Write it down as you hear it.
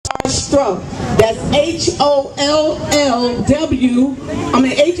Starstruck. That's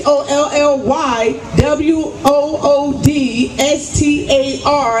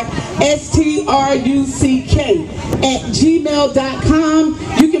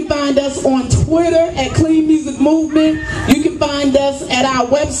You can find us on Twitter at Clean Music Movement. You can find us at our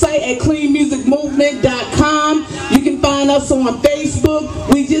website at cleanmusicmovement.com. You can find us on Facebook.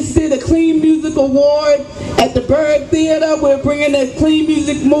 We just did a Clean Music Award at the Bird Theater. We're bringing the Clean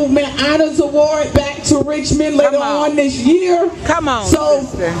Music Movement Honors Award back to Richmond later on this year. Come on. So,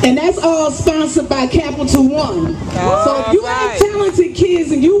 and that's all sponsored by Capital One. So if you have talented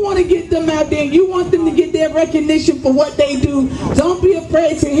kids and you want to get them out there and you want them to get their recognition for what they do, don't be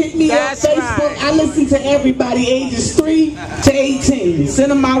afraid to hit me on Facebook. I listen to everybody ages 3 to 18.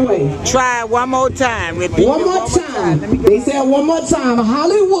 Send them my way. Try it one more time. One more time. They said one more time.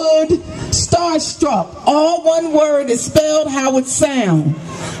 Hollywood Starstruck. All one word is spelled how it sounds.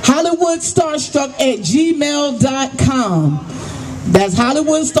 HollywoodStarstruck@gmail.com. That's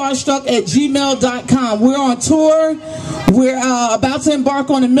HollywoodStarstruck@gmail.com. We're on tour. We're about to embark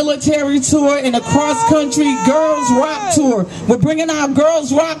on a military tour and a cross-country girls rock tour. We're bringing our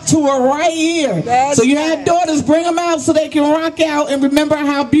girls rock tour right here. So you have daughters, bring them out so they can rock out and remember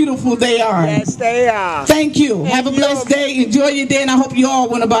how beautiful they are. Yes, they are. Thank you. Have a blessed day. Enjoy your day, and I hope you all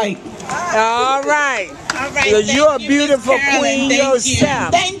win a bite. All right. All right. So you're a beautiful queen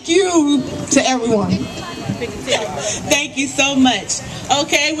yourself. Thank you to everyone. Thank you so much.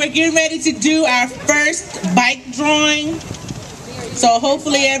 Okay, we're getting ready to do our first bike drawing. So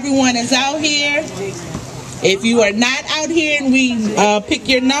hopefully everyone is out here. If you are not out here and we pick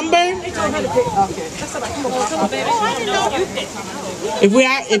your number. If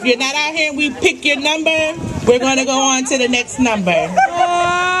you're not out here and we pick your number, we're going to go on to the next number.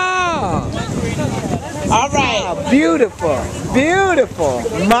 All right. Oh, beautiful. Beautiful.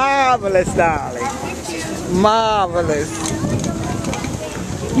 Marvelous, darling. Marvelous.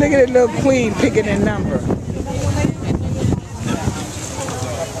 Look at that little queen picking a number.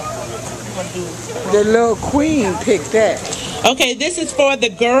 The little queen picked that. Okay, this is for the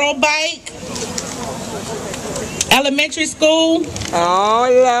girl bike. Elementary school. Oh,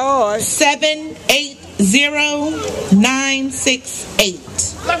 Lord. 780968.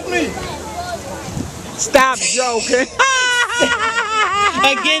 Stop joking.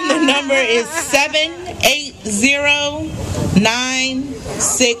 Again, the number is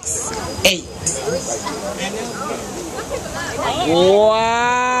 780968.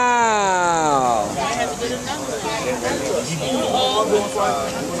 Wow.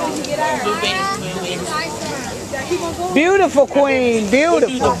 Beautiful queen,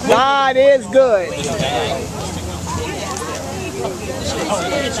 beautiful. God is good.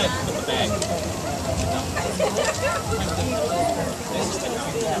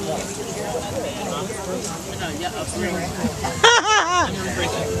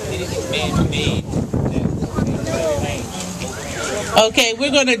 Okay,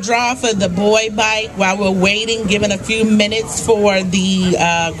 we're going to draw for the boy bike while we're waiting, giving a few minutes for the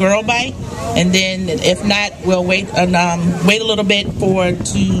girl bike, and then if not, we'll wait a little bit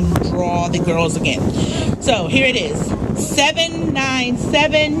to draw the girls again. So here it is,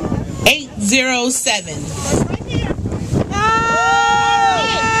 797807.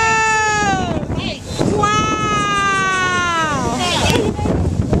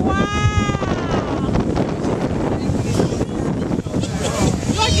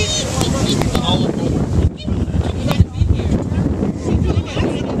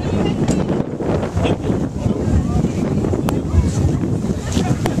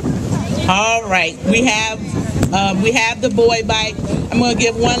 All right, we have the boy bike. I'm going to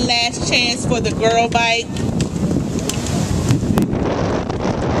give one last chance for the girl bike.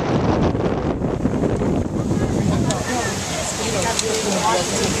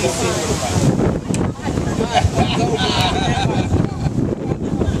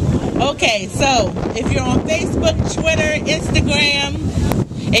 Okay, so if you're on Facebook, Twitter, Instagram,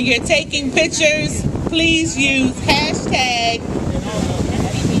 and you're taking pictures, please use hashtag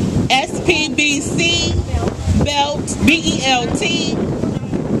SPBC Belt, B-E-L-T,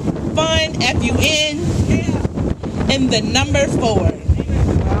 Fun, F-U-N, and the number 4.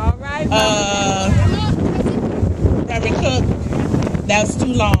 All right. Reverend Cook, that was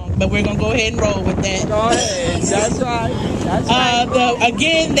too long, but we're going to go ahead and roll with that. Go ahead. That's right. That's right.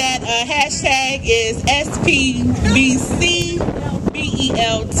 Again, that hashtag is SPBC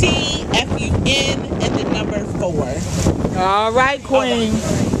BELT FUN and the number 4. All right, Queen.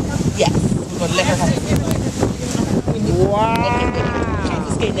 Yes. We're going to let her have it. Wow.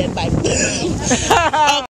 Confiscate that bike.